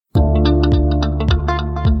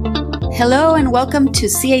Hello and welcome to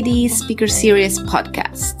CID Speaker Series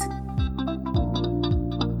podcast.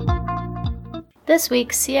 This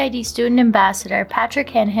week, CID Student Ambassador Patrick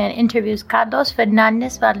Hanahan interviews Carlos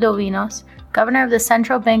Fernández Valdovinos, Governor of the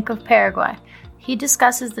Central Bank of Paraguay. He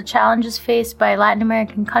discusses the challenges faced by Latin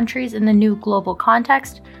American countries in the new global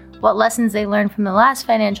context, what lessons they learned from the last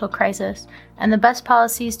financial crisis, and the best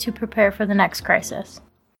policies to prepare for the next crisis.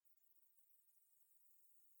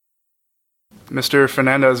 Mr.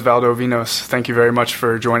 Fernández Valdovinos, thank you very much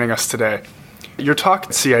for joining us today. Your talk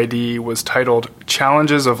at CID was titled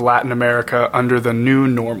Challenges of Latin America Under the New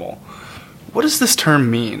Normal. What does this term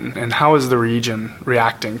mean, and how is the region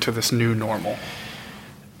reacting to this new normal?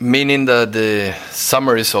 Meaning that the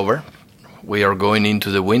summer is over, we are going into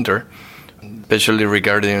the winter, especially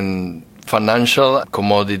regarding financial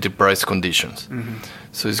commodity price conditions. Mm-hmm.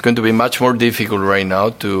 So it's going to be much more difficult right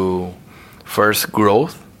now to first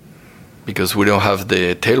growth, because we don't have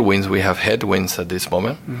the tailwinds, we have headwinds at this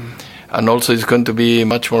moment. Mm-hmm. And also it's going to be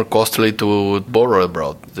much more costly to borrow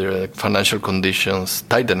abroad. The financial conditions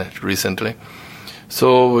tightened recently.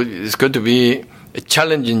 So it's going to be a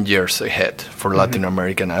challenging years ahead for Latin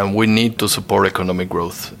America, and we need to support economic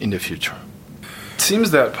growth in the future. It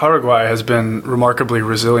seems that Paraguay has been remarkably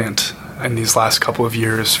resilient in these last couple of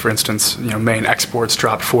years. For instance, main exports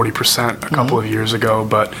dropped 40% a couple of years ago,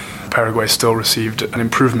 but Paraguay still received an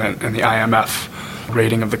improvement in the IMF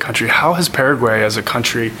rating of the country. How has Paraguay as a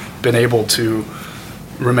country been able to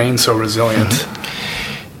remain so resilient?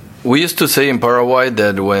 We used to say in Paraguay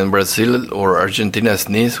that when Brazil or Argentina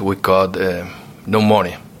sneezed, we caught no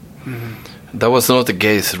money. That was not the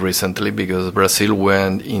case recently, because Brazil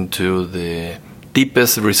went into the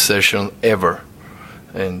deepest recession ever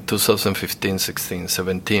in 2015, 16,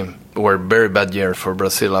 17. Were very bad years for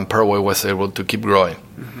Brazil, and Paraguay was able to keep growing.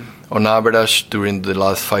 On average, during the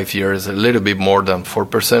last 5 years, a little bit more than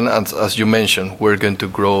 4%. And as you mentioned, we're going to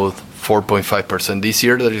grow 4.5% this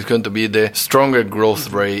year. That is going to be the stronger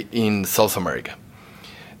growth rate in South America.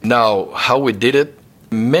 Now, how we did it?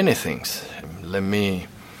 Many things. Let me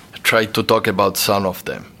try to talk about some of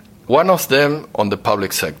them. One of them on the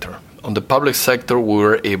public sector. On the public sector, we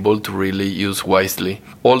were able to really use wisely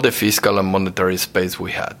all the fiscal and monetary space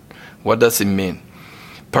we had. What does it mean?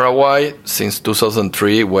 Paraguay, since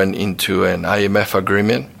 2003, went into an IMF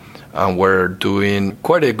agreement, and we're doing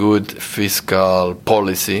quite a good fiscal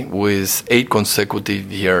policy with 8 consecutive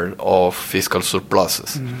years of fiscal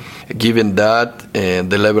surpluses. Given that,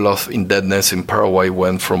 the level of indebtedness in Paraguay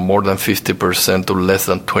went from more than 50% to less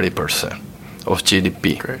than 20% of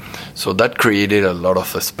GDP. Great. So that created a lot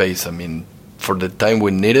of space. For the time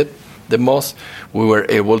we needed the most, we were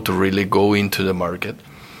able to really go into the market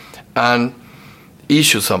and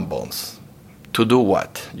issue some bonds. To do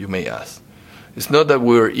what, you may ask? It's not that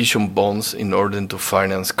we were issuing bonds in order to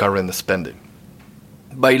finance current spending.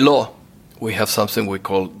 By law, we have something we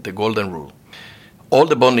call the golden rule. All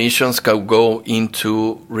the bond issuance can go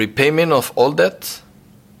into repayment of all debts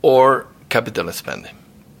or capital spending.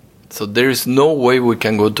 So there is no way we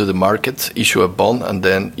can go to the markets, issue a bond, and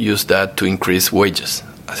then use that to increase wages,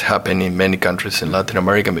 as happened in many countries in Latin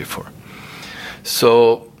America before.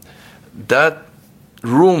 So that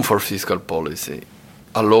room for fiscal policy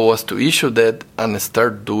allow us to issue debt and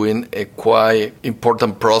start doing a quite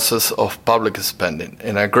important process of public spending,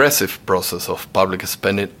 an aggressive process of public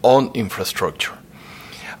spending on infrastructure.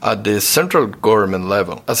 At the central government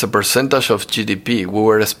level, as a percentage of GDP, we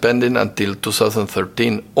were spending until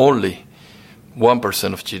 2013 only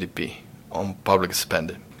 1% of GDP on public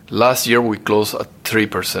spending. Last year, we closed at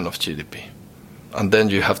 3% of GDP. And then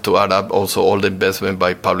you have to add up also all the investment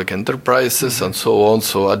by public enterprises and so on.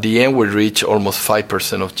 So at the end, we reach almost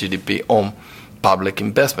 5% of GDP on public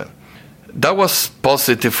investment. That was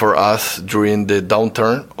positive for us during the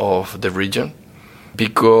downturn of the region,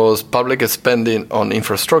 because public spending on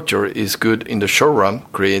infrastructure is good in the short run,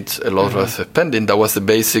 creates a lot of spending. That was the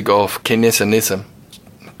basic of Keynesianism,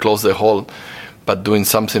 close the hole, but doing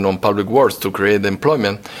something on public works to create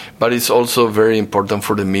employment. But it's also very important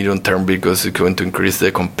for the medium term, because it's going to increase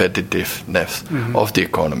the competitiveness of the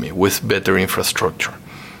economy with better infrastructure.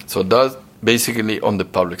 So that's basically on the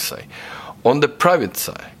public side. On the private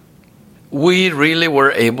side, we really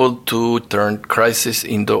were able to turn crisis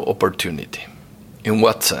into opportunity. In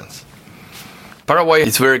what sense? Paraguay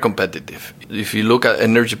is very competitive. If you look at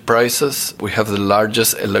energy prices, we have the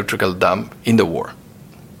largest electrical dam in the world.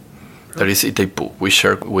 That is Itaipu. We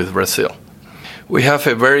share with Brazil. We have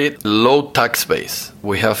a very low tax base.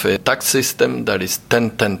 We have a tax system that is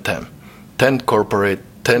 10-10-10. 10 corporate,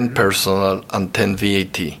 10 personal, and 10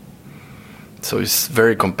 VAT. So it's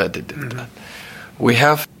very competitive. We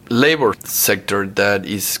have labor sector that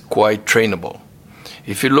is quite trainable.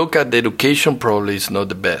 If you look at the education, probably it's not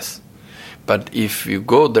the best. But if you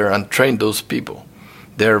go there and train those people,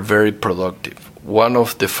 they are very productive. One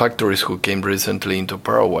of the factories who came recently into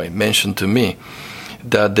Paraguay mentioned to me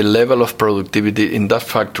that the level of productivity in that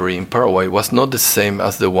factory in Paraguay was not the same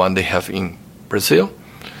as the one they have in Brazil,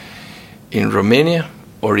 in Romania,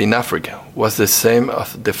 or in Africa. Was the same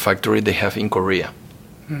as the factory they have in Korea.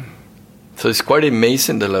 So it's quite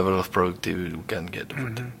amazing the level of productivity we can get over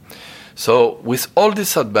there. So with all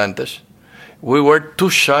this advantage, we were too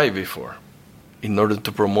shy before in order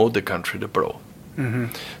to promote the country abroad.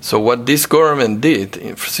 So what this government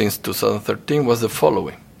did since 2013 was the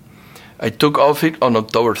following. I took office on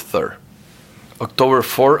October 3rd. October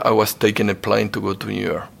 4th, I was taking a plane to go to New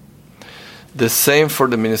York. The same for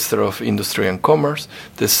the Minister of Industry and Commerce,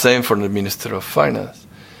 the same for the Minister of Finance,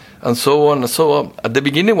 and so on and so on. At the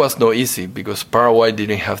beginning, it was not easy because Paraguay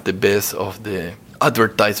didn't have the best of the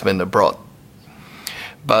advertisement abroad.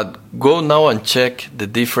 But go now and check the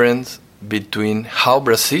difference between how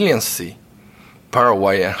Brazilians see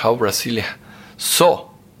Paraguay and how Brazil saw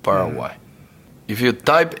Paraguay. If you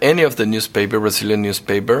type any of the newspaper, Brazilian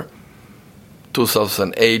newspaper,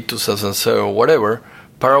 2008, 2007, whatever,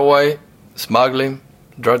 Paraguay, smuggling,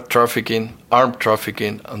 drug trafficking, armed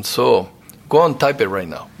trafficking, and so on. Go and type it right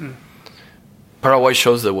now. Paraguay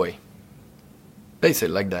shows the way.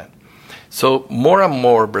 Basically like that. So more and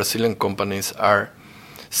more Brazilian companies are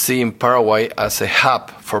seeing Paraguay as a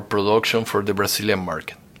hub for production for the Brazilian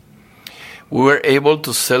market. We were able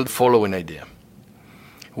to sell the following idea.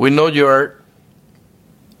 We know you are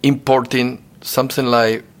importing something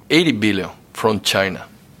like 80 billion from China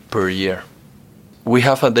per year. We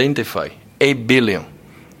have identified 8 billion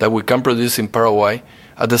that we can produce in Paraguay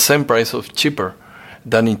at the same price or cheaper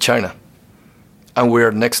than in China. And we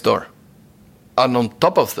are next door. And on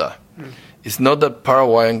top of that, it's not that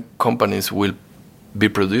Paraguayan companies will be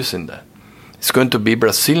producing that. It's going to be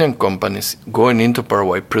Brazilian companies going into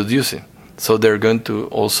Paraguay producing. So they're going to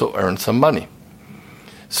also earn some money.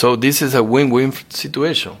 So this is a win-win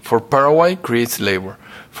situation. For Paraguay, creates labor.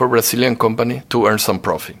 For Brazilian company to earn some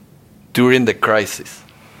profit during the crisis.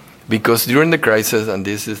 Because during the crisis, and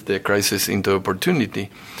this is the crisis into opportunity,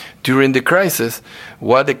 during the crisis,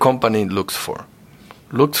 what the company looks for?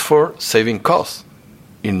 Looks for saving costs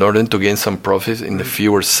in order to gain some profits in the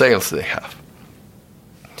fewer sales they have.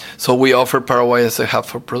 So we offer Paraguay as a hub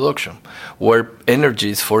for production, where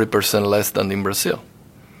energy is 40% less than in Brazil.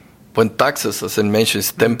 When taxes, as I mentioned,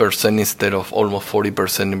 is 10% instead of almost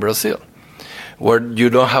 40% in Brazil, where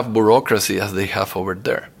you don't have bureaucracy as they have over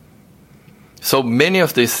there. So many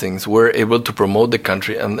of these things were able to promote the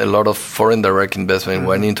country, and a lot of foreign direct investment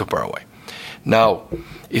went into Paraguay. Now,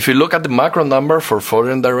 if you look at the macro number for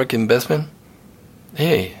foreign direct investment,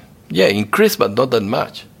 increased, but not that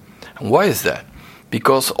much. And why is that?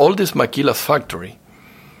 Because all these maquilas factory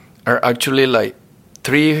are actually like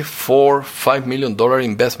 $3, $4, $5 million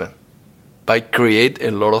investment by create a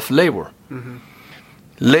lot of labor.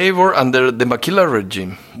 Labor under the maquila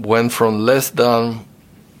regime went from less than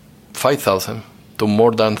 5,000 to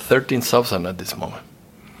more than 13,000 at this moment.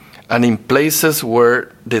 And in places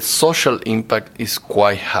where the social impact is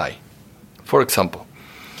quite high. For example,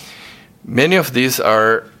 many of these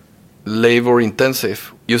are labor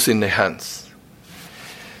intensive using the hands.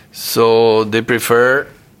 So they prefer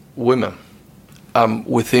women.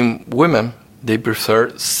 Within women, they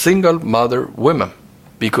prefer single mother women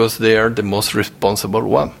because they are the most responsible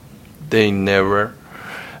one. They never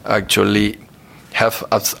actually have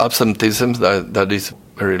absenteeism that is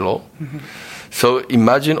very low. So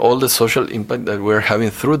imagine all the social impact that we're having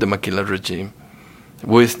through the maquila regime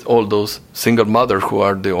with all those single mothers who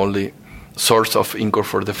are the only source of income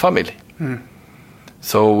for the family.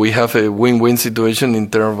 So we have a win-win situation in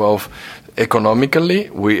terms of economically,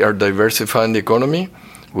 we are diversifying the economy,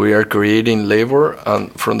 we are creating labor,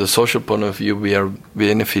 and from the social point of view, we are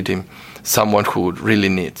benefiting someone who really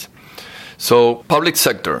needs. So public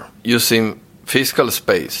sector using fiscal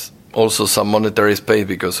space, also some monetary space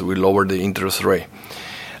because we lower the interest rate.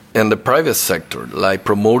 And the private sector, like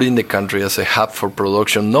promoting the country as a hub for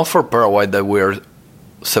production, not for Paraguay that we are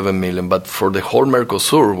 7 million, but for the whole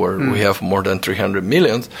Mercosur, where we have more than 300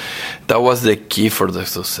 million, that was the key for the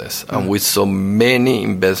success. And we saw many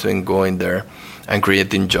investment going there and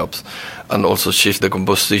creating jobs, and also shift the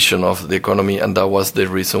composition of the economy, and that was the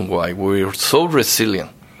reason why we were so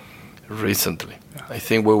resilient recently. I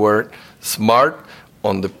think we were smart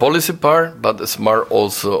on the policy part, but smart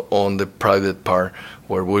also on the private part,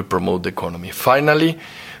 where we promote the economy. Finally,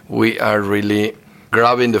 we are really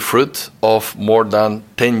grabbing the fruit of more than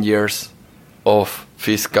 10 years of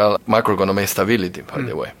fiscal macroeconomic stability, by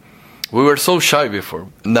the way. We were so shy before.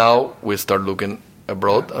 Now we start looking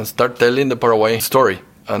abroad and start telling the Paraguayan story.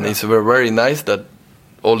 And it's very, very nice that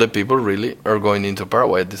all the people really are going into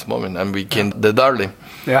Paraguay at this moment and became the darling.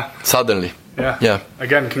 Yeah. Suddenly. Yeah.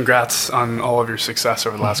 Again, congrats on all of your success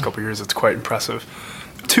over the last couple of years. It's quite impressive.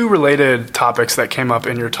 Two related topics that came up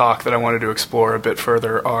in your talk that I wanted to explore a bit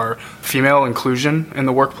further are female inclusion in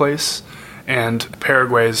the workplace and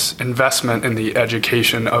Paraguay's investment in the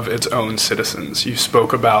education of its own citizens. You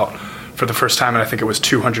spoke about, for the first time in I think it was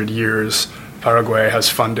 200 years, Paraguay has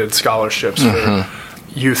funded scholarships for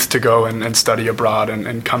youth to go and study abroad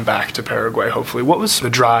and come back to Paraguay, hopefully. What was the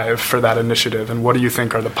drive for that initiative, and what do you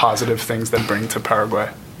think are the positive things that bring to Paraguay?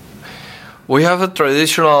 We have a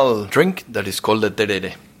traditional drink that is called the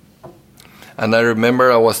terere. And I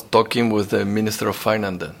remember I was talking with the Minister of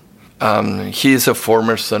Finance then. He is a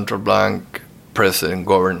former central bank president,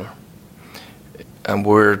 governor. And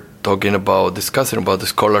we're discussing about the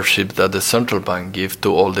scholarship that the central bank gives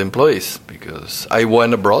to all the employees, because I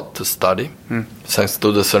went abroad to study thanks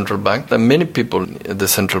to the central bank, and many people at the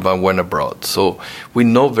central bank went abroad. So we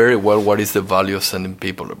know very well what is the value of sending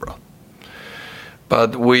people abroad.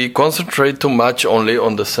 But we concentrate too much only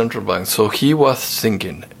on the central bank. So he was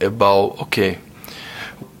thinking about, okay,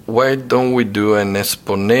 why don't we do an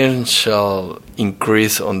exponential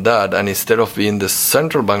increase on that? And instead of being the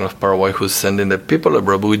Central Bank of Paraguay who's sending the people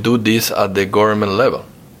abroad, we do this at the government level,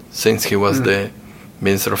 since he was the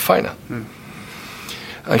Minister of Finance.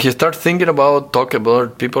 And he started thinking about, talking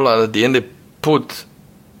about people, and at the end they put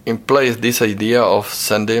in place this idea of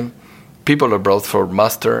sending people abroad for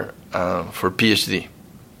master, for PhD. It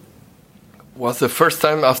was the first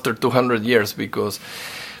time after 200 years, because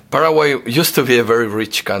Paraguay used to be a very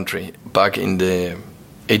rich country back in the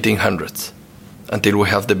 1800s, until we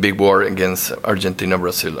have the big war against Argentina,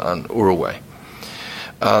 Brazil, and Uruguay.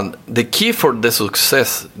 And the key for the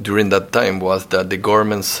success during that time was that the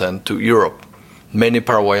government sent to Europe many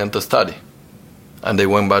Paraguayans to study. And they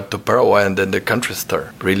went back to Paraguay, and then the country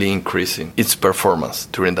started really increasing its performance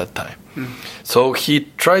during that time. So he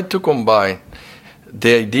tried to combine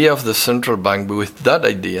the idea of the central bank with that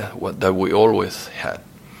idea that we always had,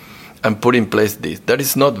 and put in place this. That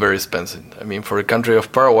is not very expensive. I mean, for a country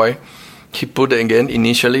of Paraguay, he put, again,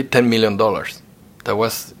 initially $10 million. That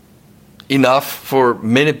was enough for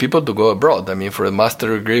many people to go abroad. I mean, for a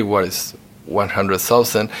master degree, what is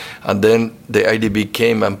 100,000, and then the IDB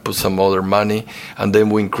came and put some other money, and then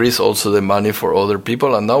we increased also the money for other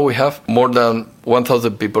people, and now we have more than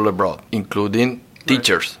 1,000 people abroad, including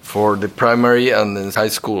teachers for the primary and the high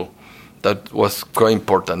school. That was quite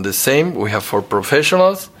important. The same we have for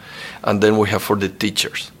professionals, and then we have for the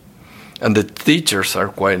teachers. And the teachers are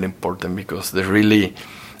quite important, because they really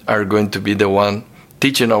are going to be the one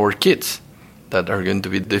teaching our kids that are going to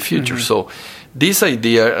be the future. So this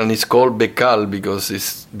idea, and it's called BECAL because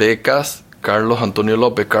it's Becas Carlos Antonio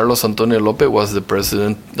Lopez. Carlos Antonio Lopez was the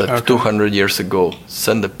president that 200 years ago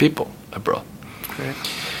sent the people abroad. Okay.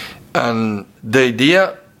 And the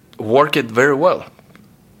idea worked very well.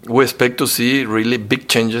 We expect to see really big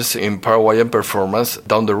changes in Paraguayan performance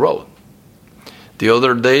down the road. The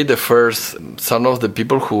other day, some of the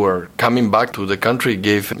people who are coming back to the country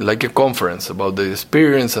gave like a conference about the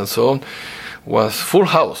experience and so on. Was full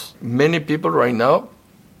house. Many people right now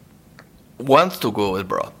want to go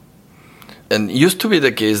abroad. And it used to be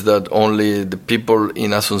the case that only the people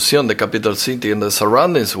in Asunción, the capital city, and the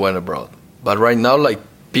surroundings went abroad. But right now, like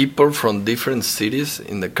people from different cities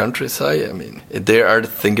in the countryside, I mean, they are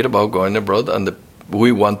thinking about going abroad, and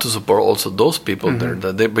we want to support also those people there,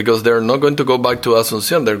 because they're not going to go back to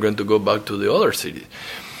Asunción, they're going to go back to the other cities.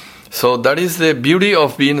 So that is the beauty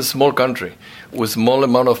of being a small country. With small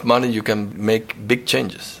amount of money, you can make big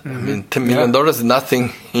changes. I mean, $10 million is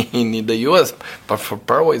nothing in the U.S., but for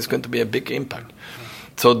Paraguay, it's going to be a big impact.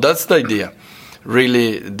 So that's the idea.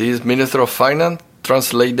 Really, this Minister of Finance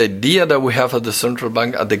translate the idea that we have at the central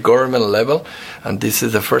bank at the government level, and this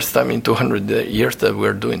is the first time in 200 years that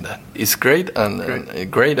we're doing that. It's great, and a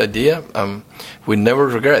great idea. We never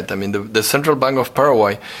regret. I mean, the Central Bank of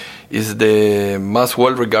Paraguay is the most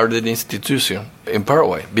well-regarded institution in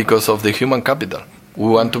Paraguay because of the human capital. We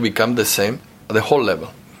want to become the same at the whole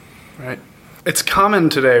level. Right. It's common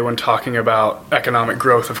today when talking about economic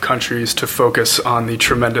growth of countries to focus on the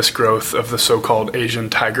tremendous growth of the so-called Asian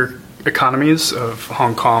tiger economies of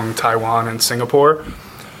Hong Kong, Taiwan, and Singapore.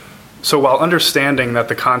 So while understanding that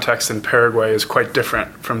the context in Paraguay is quite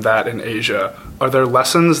different from that in Asia, are there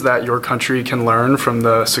lessons that your country can learn from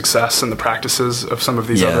the success and the practices of some of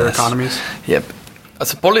these other economies? Yep.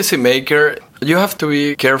 As a policymaker, you have to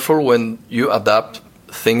be careful when you adapt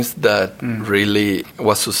things that really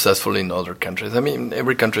was successful in other countries. I mean,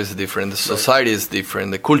 every country is different, the society is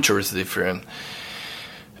different, the culture is different.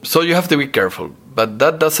 So you have to be careful. But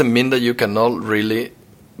that doesn't mean that you cannot really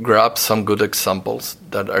grab some good examples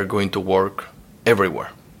that are going to work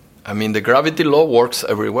everywhere. I mean, the gravity law works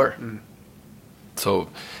everywhere. So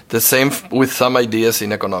the same with some ideas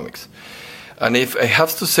in economics. And if I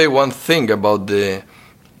have to say one thing about the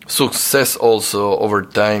success also over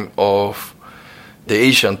time of the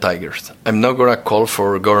Asian tigers, I'm not going to call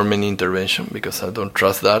for government intervention because I don't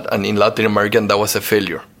trust that. And in Latin America, that was a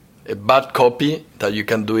failure. A bad copy that you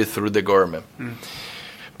can do it through the government.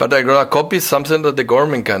 But I'm going to copy something that the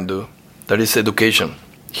government can do, that is education.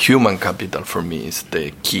 Human capital for me is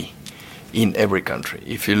the key in every country.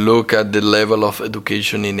 If you look at the level of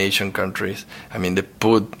education in Asian countries, I mean, they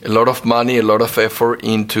put a lot of money, a lot of effort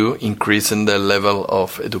into increasing the level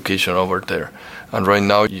of education over there. And right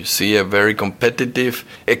now you see a very competitive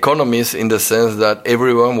economies in the sense that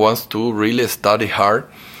everyone wants to really study hard.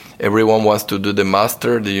 Everyone wants to do the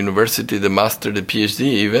master, the university, the master, the PhD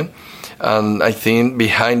even. And I think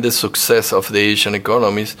behind the success of the Asian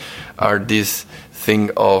economies are this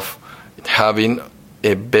thing of having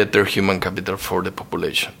a better human capital for the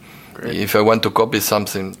population. Great. If I want to copy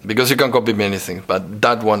something, because you can copy many things, but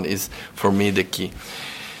that one is, for me, the key.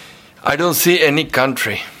 I don't see any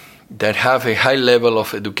country that have a high level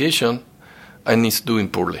of education and is doing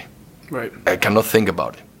poorly. Right. I cannot think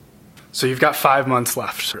about it. So you've got 5 months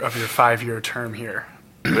left of your 5-year term here.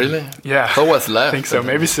 Really? Yeah. So what's left? I think so,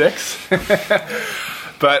 maybe 6.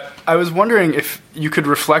 But I was wondering if you could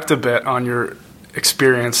reflect a bit on your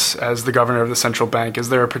experience as the governor of the central bank. Is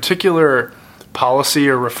there a particular policy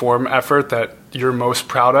or reform effort that you're most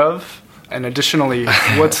proud of? And additionally,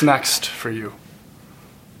 what's next for you?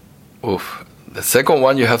 Oof. The second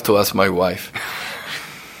one you have to ask my wife.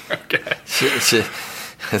 Okay. She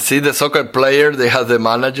see the soccer player, they have the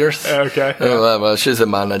managers. Okay. Well, she's a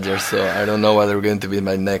manager, so I don't know what are going to be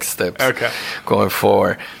my next steps going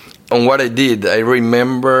forward. On what I did, I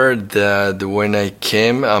remember that when I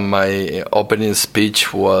came and my opening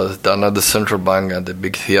speech was done at the central bank at the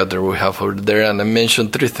big theater we have over there, and I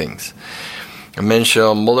mentioned 3 things. I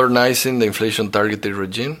mentioned modernizing the inflation targeted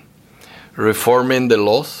regime, reforming the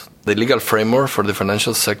laws, the legal framework for the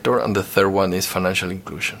financial sector, and the third one is financial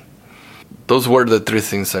inclusion. Those were the 3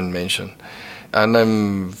 things I mentioned. And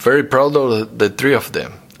I'm very proud of the 3 of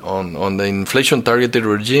them. On the inflation targeted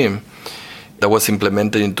regime that was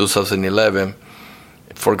implemented in 2011,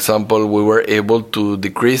 for example, we were able to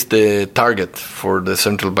decrease the target for the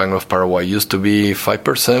Central Bank of Paraguay. It used to be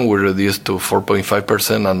 5%, we reduced to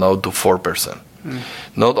 4.5% and now to 4%.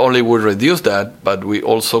 Not only we reduced that, but we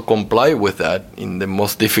also comply with that in the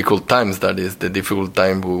most difficult times, that is the difficult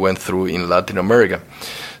time we went through in Latin America.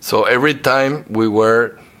 So every time we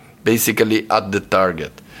were basically at the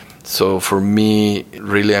target. So for me,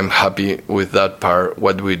 really I'm happy with that part,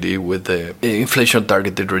 what we did with the inflation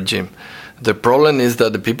targeted regime. The problem is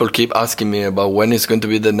that the people keep asking me about when it's going to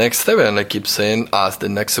be the next step, and I keep saying, ask the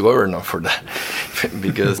next governor for that.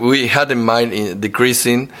 Because we had in mind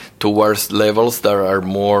decreasing towards levels that are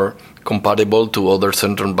more compatible to other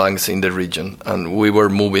central banks in the region, and we were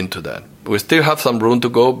moving to that. We still have some room to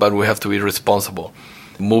go, but we have to be responsible,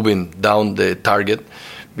 moving down the target,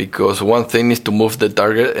 because one thing is to move the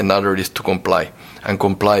target, another is to comply, and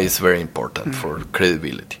comply is very important for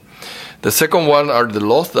credibility. The second one are the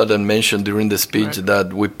laws that I mentioned during the speech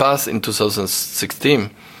that we passed in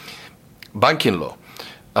 2016, banking law.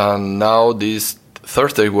 And now this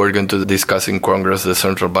Thursday we're going to discuss in Congress the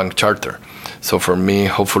Central Bank Charter. So for me,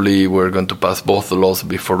 hopefully we're going to pass both the laws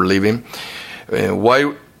before leaving.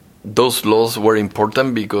 Why those laws were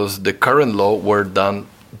important? Because the current law were done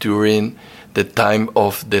during the time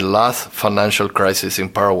of the last financial crisis in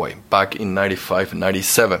Paraguay, back in 95,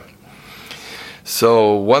 97.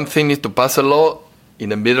 So one thing is to pass a law in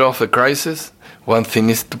the middle of a crisis. One thing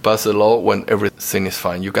is to pass a law when everything is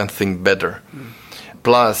fine. You can think better.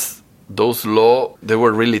 Plus, those laws, they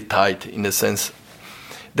were really tight in a sense.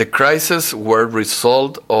 The crises were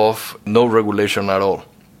result of no regulation at all.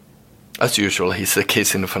 As usual, is the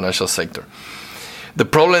case in the financial sector. The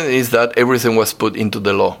problem is that everything was put into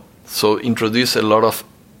the law. So introduce a lot of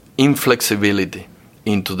inflexibility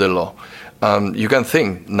into the law. You can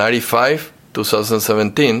think, 95,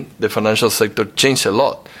 2017, the financial sector changed a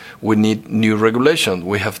lot. We need new regulation.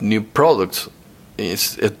 We have new products.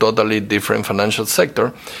 It's a totally different financial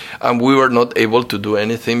sector. And we were not able to do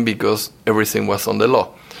anything because everything was on the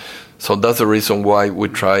law. So that's the reason why we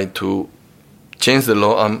tried to change the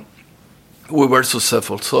law, and we were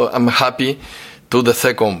successful. So I'm happy to the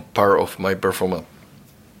second part of my performance.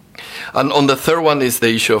 And on the third one is the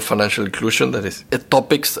issue of financial inclusion. That is a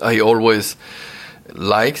topic I always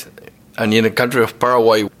like. And in the country of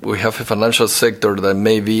Paraguay, we have a financial sector that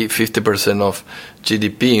may be 50% of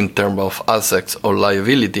GDP in terms of assets or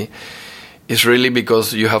liability. It's really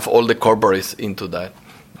because you have all the corporates into that.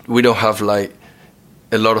 We don't have like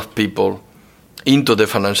a lot of people into the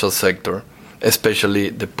financial sector, especially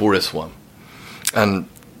the poorest one. And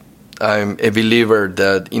I'm a believer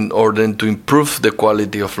that in order to improve the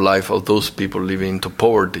quality of life of those people living into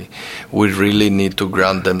poverty, we really need to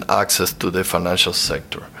grant them access to the financial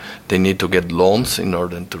sector. They need to get loans in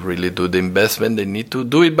order to really do the investment. They need to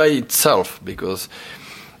do it by itself, because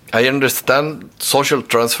I understand social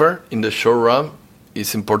transfer in the short run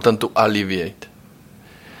is important to alleviate.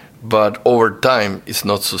 But over time, it's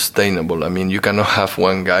not sustainable. I mean, you cannot have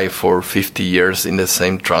one guy for 50 years in the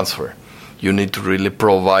same transfer. You need to really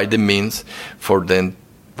provide the means for them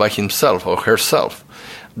by himself or herself.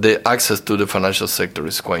 The access to the financial sector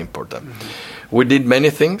is quite important. Mm-hmm. We did many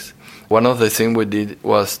things. One of the things we did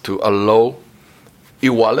was to allow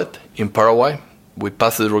e-wallet in Paraguay. We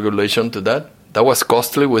passed the regulation to that. That was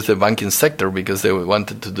costly with the banking sector because they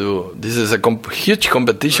wanted to do, this is a huge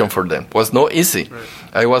competition for them. It was not easy. Right.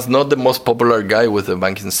 I was not the most popular guy with the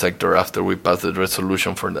banking sector after we passed the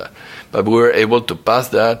resolution for that. But we were able to pass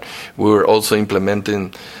that. We were also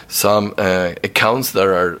implementing some accounts that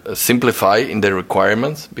are simplified in the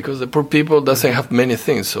requirements because the poor people doesn't have many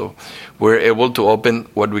things. So we're able to open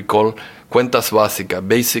what we call cuentas básicas,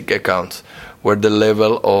 basic accounts, where the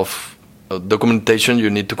level of documentation you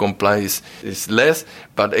need to comply is less,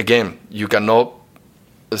 but again, you cannot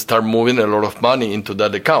start moving a lot of money into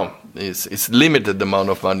that account. It's limited the amount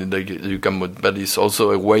of money that you can move, but it's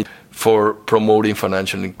also a way for promoting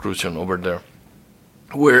financial inclusion over there.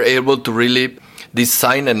 We're able to really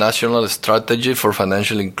design a national strategy for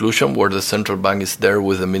financial inclusion where the central bank is there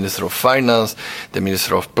with the Minister of Finance, the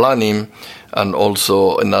Minister of Planning, and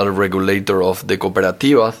also another regulator of the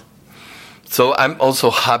cooperativas. So I'm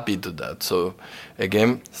also happy to that. So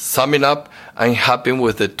again, summing up, I'm happy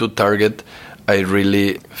with the two targets I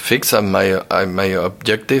really fixed on my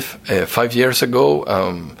objective 5 years ago.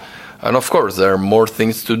 And of course, there are more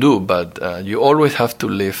things to do, but you always have to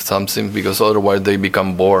leave something because otherwise they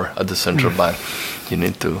become bored at the central bank. You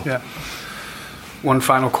need to. Yeah. One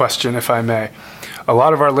final question, if I may. A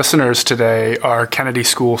lot of our listeners today are Kennedy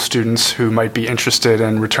School students who might be interested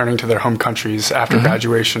in returning to their home countries after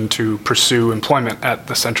graduation to pursue employment at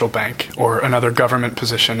the central bank or another government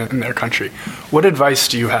position in their country. What advice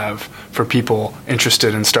do you have for people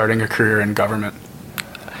interested in starting a career in government?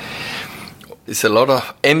 It's a lot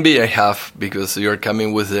of envy I have because you're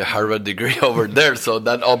coming with a Harvard degree over there, so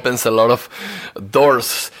that opens a lot of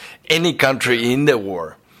doors, any country in the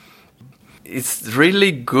world. It's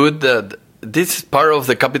really good that this is part of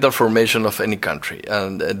the capital formation of any country,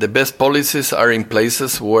 and the best policies are in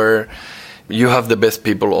places where you have the best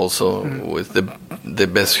people also with the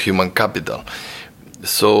best human capital.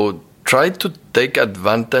 So try to take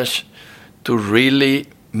advantage to really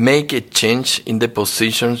make a change in the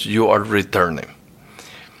positions you are returning.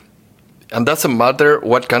 And doesn't matter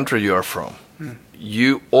what country you are from.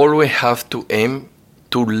 You always have to aim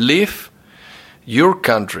to leave your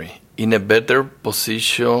country in a better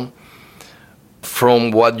position from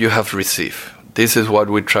what you have received. This is what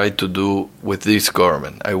we try to do with this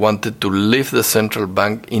government. I wanted to leave the central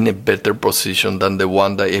bank in a better position than the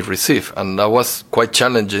one that I received. And that was quite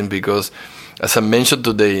challenging because, as I mentioned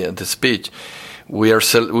today at the speech, we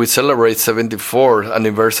celebrate 74th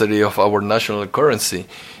anniversary of our national currency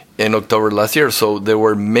in October last year. So there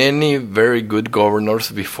were many very good governors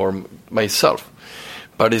before myself.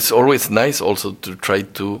 But it's always nice also to try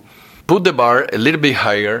to put the bar a little bit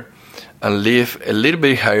higher and live a little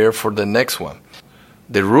bit higher for the next one.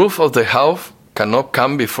 The roof of the house cannot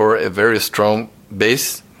come before a very strong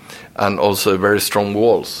base and also a very strong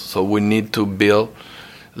walls. So we need to build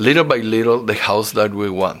little by little the house that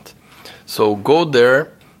we want. So go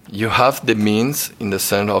there, you have the means in the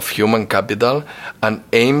sense of human capital and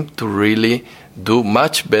aim to really do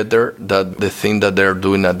much better than the thing that they're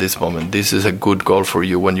doing at this moment. This is a good goal for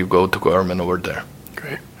you when you go to government over there.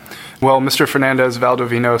 Great. Well, Mr.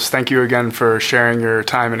 Fernandez-Valdovinos, thank you again for sharing your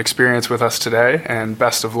time and experience with us today, and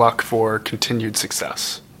best of luck for continued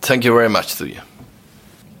success. Thank you very much to you.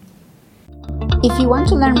 If you want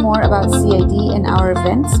to learn more about CID and our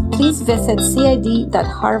events, please visit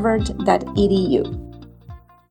cid.harvard.edu.